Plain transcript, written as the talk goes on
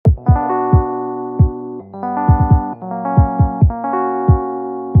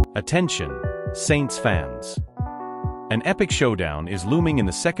Attention, Saints fans. An epic showdown is looming in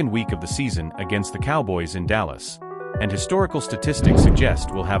the second week of the season against the Cowboys in Dallas, and historical statistics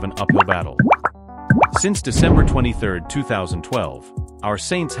suggest we'll have an uphill battle. Since December 23, 2012, our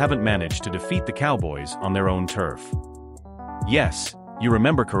Saints haven't managed to defeat the Cowboys on their own turf. Yes, you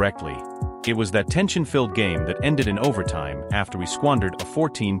remember correctly. It was that tension-filled game that ended in overtime after we squandered a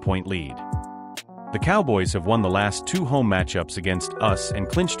 14-point lead. The Cowboys have won the last two home matchups against us and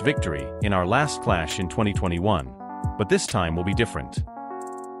clinched victory in our last clash in 2021, but this time will be different.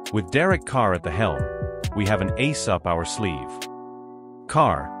 With Derek Carr at the helm, we have an ace up our sleeve.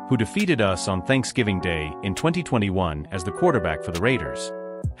 Carr, who defeated us on Thanksgiving Day in 2021 as the quarterback for the Raiders,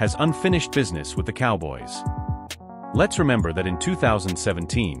 has unfinished business with the Cowboys. Let's remember that in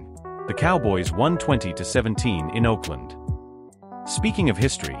 2017, the Cowboys won 20-17 in Oakland. Speaking of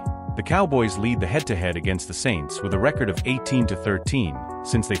history, the Cowboys lead the head-to-head against the Saints with a record of 18-13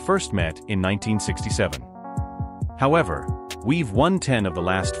 since they first met in 1967. However, we've won 10 of the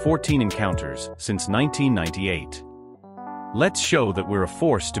last 14 encounters since 1998. Let's show that we're a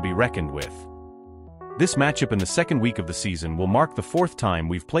force to be reckoned with. This matchup in the second week of the season will mark the fourth time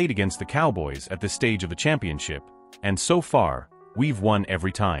we've played against the Cowboys at this stage of the championship, and so far, we've won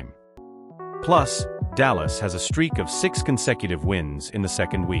every time. Plus, Dallas has a streak of 6 consecutive wins in the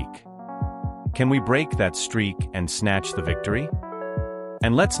second week. Can we break that streak and snatch the victory?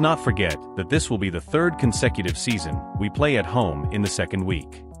 And let's not forget that this will be the third consecutive season we play at home in the second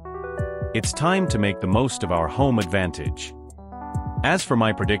week. It's time to make the most of our home advantage. As for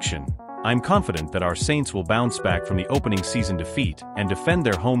my prediction, I'm confident that our Saints will bounce back from the opening season defeat and defend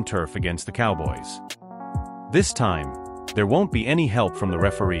their home turf against the Cowboys. This time, there won't be any help from the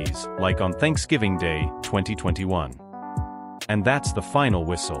referees like on Thanksgiving Day 2021. And that's the final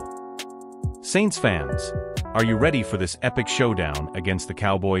whistle. Saints fans, are you ready for this epic showdown against the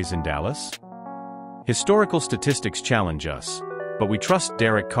Cowboys in Dallas? Historical statistics challenge us, but we trust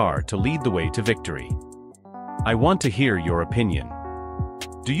Derek Carr to lead the way to victory. I want to hear your opinion.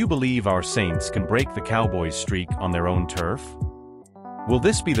 Do you believe our Saints can break the Cowboys' streak on their own turf? Will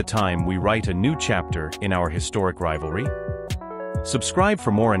this be the time we write a new chapter in our historic rivalry? Subscribe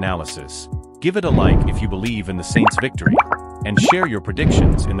for more analysis, give it a like if you believe in the Saints' victory, and share your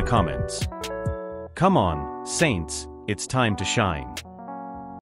predictions in the comments. Come on, Saints, it's time to shine.